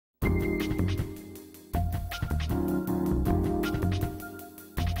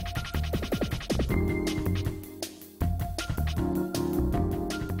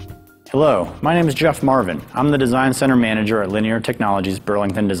Hello, my name is Jeff Marvin. I'm the Design Center Manager at Linear Technology's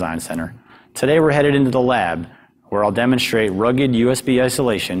Burlington Design Center. Today we're headed into the lab where I'll demonstrate rugged USB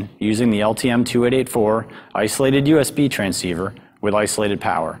isolation using the LTM2884 isolated USB transceiver with isolated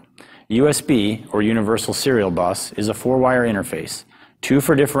power. USB, or Universal Serial Bus, is a 4-wire interface, 2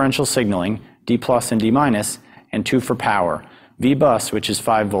 for differential signaling, D+ and D-, and 2 for power, V-bus, which is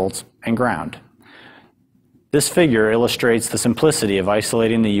 5 volts, and ground. This figure illustrates the simplicity of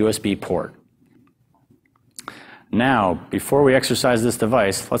isolating the USB port. Now, before we exercise this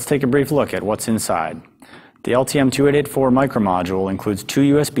device, let's take a brief look at what's inside. The LTM2884 micromodule includes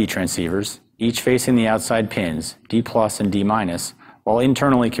 2 USB transceivers, each facing the outside pins, D+ and D-, while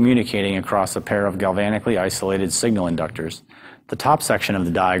internally communicating across a pair of galvanically isolated signal inductors. The top section of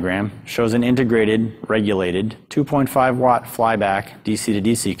the diagram shows an integrated, regulated, 2.5 watt flyback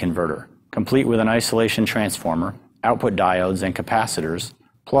DC-to-DC converter, complete with an isolation transformer, output diodes and capacitors,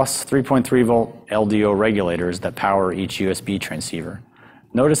 plus 3.3 volt LDO regulators that power each USB transceiver.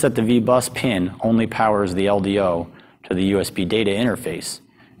 Notice that the V-bus pin only powers the LDO to the USB data interface.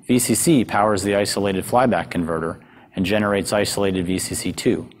 VCC powers the isolated flyback converter and generates isolated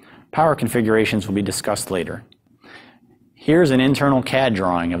VCC2. Power configurations will be discussed later. Here's an internal CAD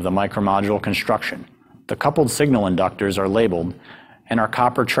drawing of the micromodule construction. The coupled signal inductors are labeled and are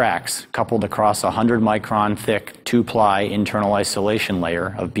copper tracks coupled across a 100-micron thick 2-ply internal isolation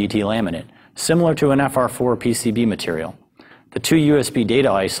layer of BT laminate, similar to an FR4 PCB material. The 2 USB data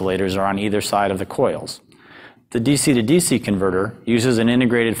isolators are on either side of the coils. The DC-to-DC converter uses an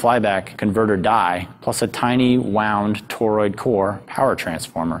integrated flyback converter die plus a tiny wound toroid core power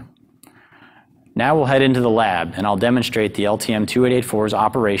transformer. Now we'll head into the lab and I'll demonstrate the LTM2884's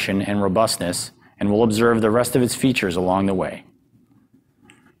operation and robustness, and we'll observe the rest of its features along the way.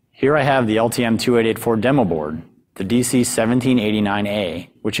 Here I have the LTM2884 demo board, the DC1789A,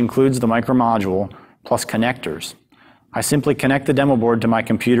 which includes the micromodule plus connectors. I simply connect the demo board to my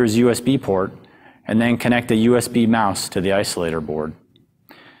computer's USB port and then connect a USB mouse to the isolator board.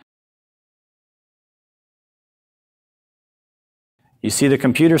 You see the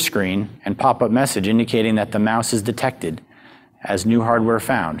computer screen and pop-up message indicating that the mouse is detected as new hardware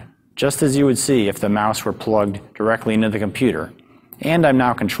found, just as you would see if the mouse were plugged directly into the computer. And I'm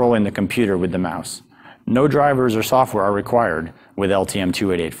now controlling the computer with the mouse. No drivers or software are required with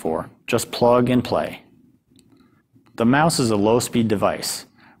LTM2884. Just plug and play. The mouse is a low-speed device,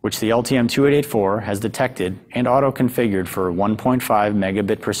 which the LTM2884 has detected and auto-configured for 1.5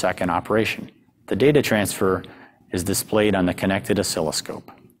 megabit per second operation. The data transfer is displayed on the connected oscilloscope.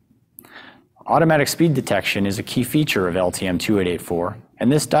 Automatic speed detection is a key feature of LTM2884,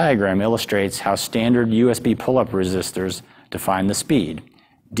 and this diagram illustrates how standard USB pull-up resistors define the speed.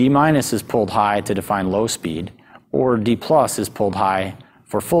 D- is pulled high to define low speed, or D+ is pulled high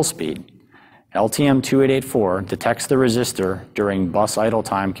for full speed. LTM2884 detects the resistor during bus idle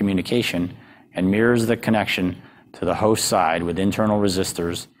time communication and mirrors the connection to the host side with internal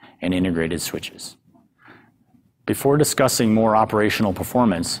resistors and integrated switches. Before discussing more operational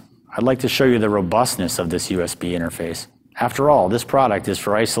performance, I'd like to show you the robustness of this USB interface. After all, this product is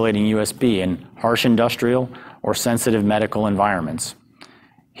for isolating USB in harsh industrial or sensitive medical environments.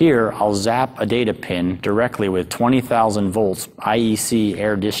 Here, I'll zap a data pin directly with 20,000 volts IEC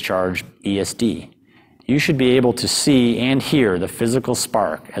air discharge ESD. You should be able to see and hear the physical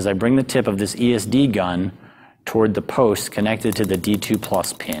spark as I bring the tip of this ESD gun toward the post connected to the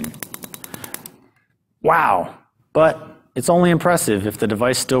D2+ pin. Wow! But it's only impressive if the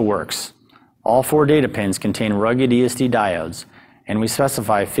device still works. All 4 data pins contain rugged ESD diodes, and we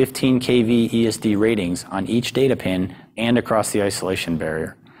specify 15 kV ESD ratings on each data pin and across the isolation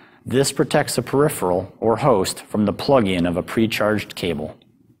barrier. This protects the peripheral or host from the plug-in of a pre-charged cable.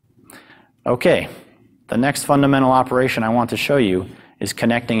 Okay, the next fundamental operation I want to show you is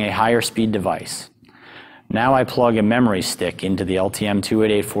connecting a higher speed device. Now I plug a memory stick into the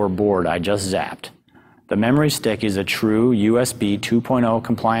LTM2884 board I just zapped. The memory stick is a true USB 2.0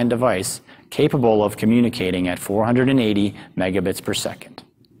 compliant device capable of communicating at 480 megabits per second.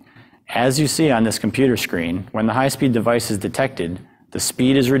 As you see on this computer screen, when the high-speed device is detected, the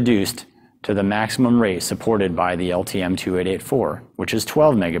speed is reduced to the maximum rate supported by the LTM2884, which is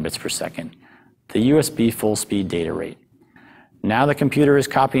 12 megabits per second, the USB full-speed data rate. Now the computer is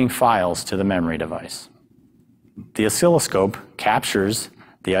copying files to the memory device. The oscilloscope captures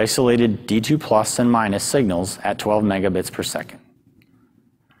the isolated D2+ and - signals at 12 megabits per second.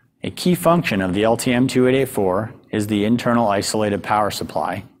 A key function of the LTM2884 is the internal isolated power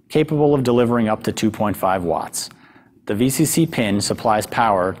supply, capable of delivering up to 2.5 watts. The VCC pin supplies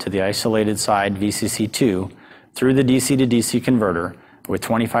power to the isolated side VCC2 through the DC-to-DC converter with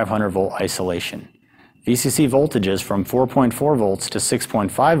 2500 volt isolation. VCC voltages from 4.4 volts to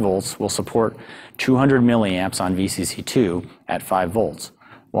 6.5 volts will support 200 milliamps on VCC2 at 5 volts,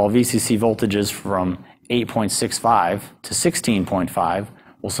 while VCC voltages from 8.65 to 16.5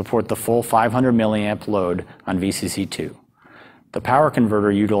 will support the full 500 milliamp load on VCC2. The power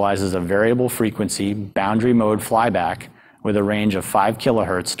converter utilizes a variable frequency boundary mode flyback with a range of 5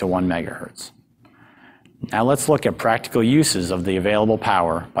 kHz to 1 MHz. Now let's look at practical uses of the available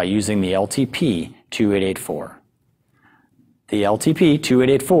power by using the LTP2884. The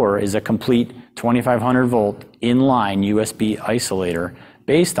LTP2884 is a complete 2500 volt inline USB isolator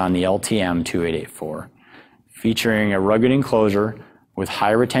based on the LTM2884, featuring a rugged enclosure with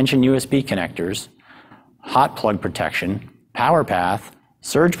high retention USB connectors, hot plug protection, power path,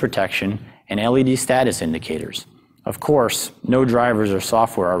 surge protection, and LED status indicators. Of course, no drivers or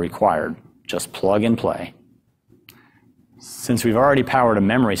software are required, just plug and play. Since we've already powered a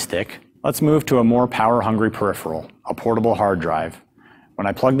memory stick, let's move to a more power-hungry peripheral, a portable hard drive. When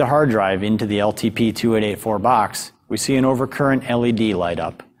I plug the hard drive into the LTP2884 box, we see an overcurrent LED light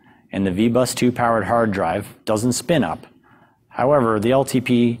up, and the VBus2 powered hard drive doesn't spin up. However, the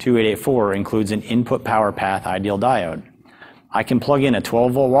LTP2884 includes an input power path ideal diode. I can plug in a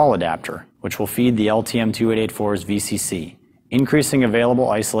 12-volt wall adapter, which will feed the LTM2884's VCC, increasing available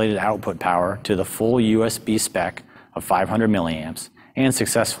isolated output power to the full USB spec of 500 milliamps and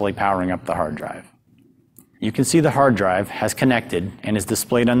successfully powering up the hard drive. You can see the hard drive has connected and is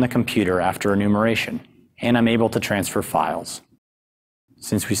displayed on the computer after enumeration, and I'm able to transfer files.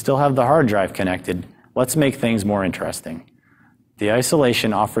 Since we still have the hard drive connected, let's make things more interesting. The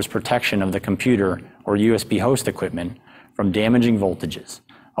isolation offers protection of the computer or USB host equipment from damaging voltages,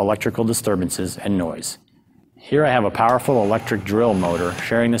 electrical disturbances, and noise. Here I have a powerful electric drill motor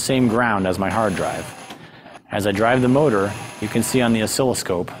sharing the same ground as my hard drive. As I drive the motor, you can see on the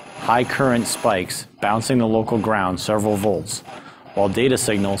oscilloscope high current spikes bouncing the local ground several volts, while data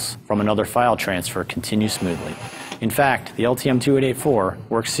signals from another file transfer continue smoothly. In fact, the LTM2884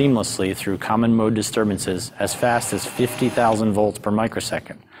 works seamlessly through common mode disturbances as fast as 50,000 volts per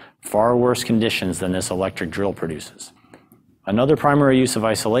microsecond, far worse conditions than this electric drill produces. Another primary use of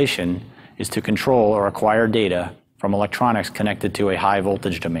isolation is to control or acquire data from electronics connected to a high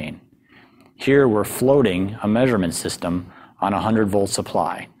voltage domain. Here we're floating a measurement system on a 100-volt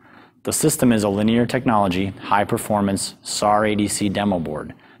supply. The system is a linear technology, high-performance SAR ADC demo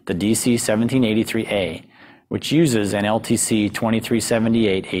board, the DC1783A, which uses an LTC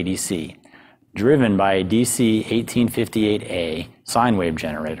 2378 ADC, driven by a DC1858A sine wave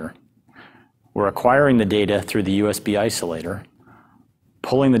generator. We're acquiring the data through the USB isolator,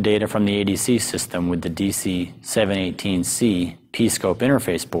 pulling the data from the ADC system with the DC718C P-scope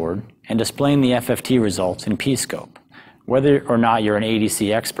interface board, and displaying the FFT results in P-scope. Whether or not you're an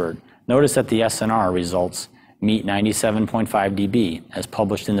ADC expert, notice that the SNR results meet 97.5 dB as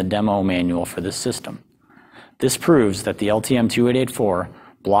published in the demo manual for this system. This proves that the LTM2884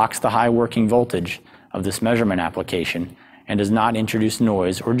 blocks the high working voltage of this measurement application and does not introduce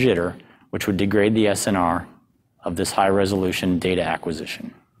noise or jitter, which would degrade the SNR of this high-resolution data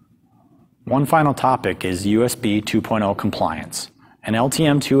acquisition. One final topic is USB 2.0 compliance. An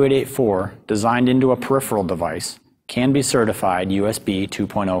LTM2884 designed into a peripheral device can be certified USB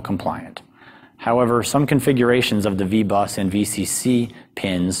 2.0 compliant. However, some configurations of the VBus and VCC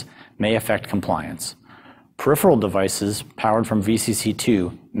pins may affect compliance. Peripheral devices powered from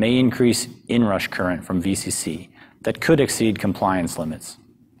VCC2 may increase inrush current from VCC that could exceed compliance limits.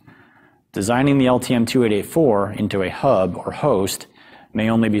 Designing the LTM2884 into a hub or host may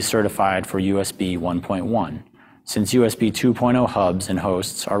only be certified for USB 1.1, since USB 2.0 hubs and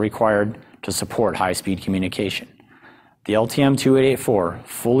hosts are required to support high-speed communication. The LTM2884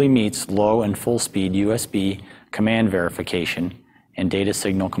 fully meets low and full-speed USB command verification and data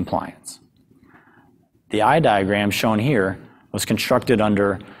signal compliance. The eye diagram shown here was constructed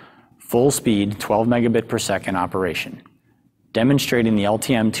under full-speed 12 megabit per second operation, demonstrating the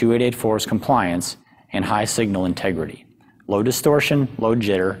LTM2884's compliance and high signal integrity, low distortion, low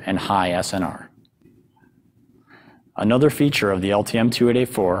jitter, and high SNR. Another feature of the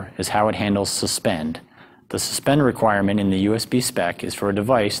LTM2884 is how it handles suspend. The suspend requirement in the USB spec is for a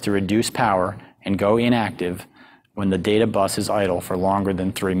device to reduce power and go inactive when the data bus is idle for longer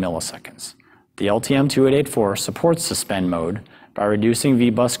than 3 milliseconds. The LTM2884 supports suspend mode by reducing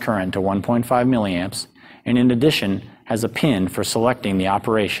VBus current to 1.5 milliamps, and in addition has a pin for selecting the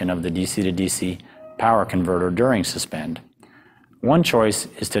operation of the DC to DC power converter during suspend. One choice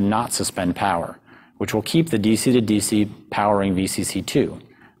is to not suspend power, which will keep the DC to DC powering VCC2.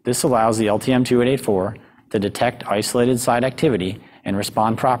 This allows the LTM2884 to detect isolated side activity and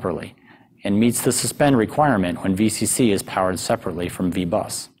respond properly, and meets the suspend requirement when VCC is powered separately from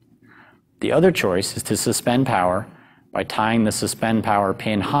VBus. The other choice is to suspend power by tying the suspend power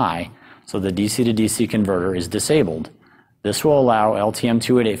pin high so the DC to DC converter is disabled. This will allow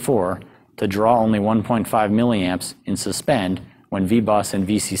LTM2884 to draw only 1.5 milliamps in suspend when VBus and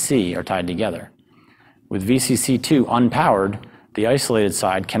VCC are tied together. With VCC2 unpowered, the isolated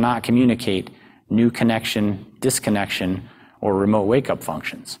side cannot communicate new connection, disconnection, or remote wake-up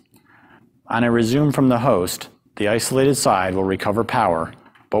functions. On a resume from the host, the isolated side will recover power,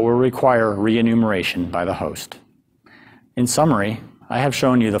 but will require re-enumeration by the host. In summary, I have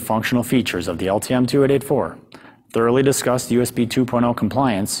shown you the functional features of the LTM2884, thoroughly discussed USB 2.0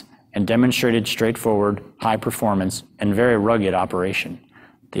 compliance, and demonstrated straightforward, high performance, and very rugged operation.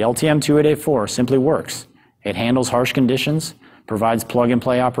 The LTM2884 simply works. It handles harsh conditions, provides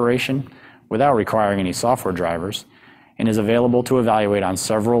plug-and-play operation without requiring any software drivers, and is available to evaluate on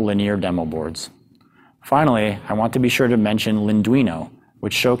several linear demo boards. Finally, I want to be sure to mention Linduino,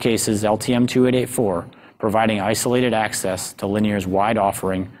 which showcases LTM2884, providing isolated access to Linear's wide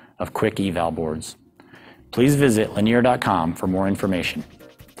offering of quick eval boards. Please visit linear.com for more information.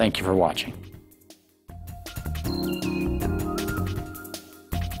 Thank you for watching.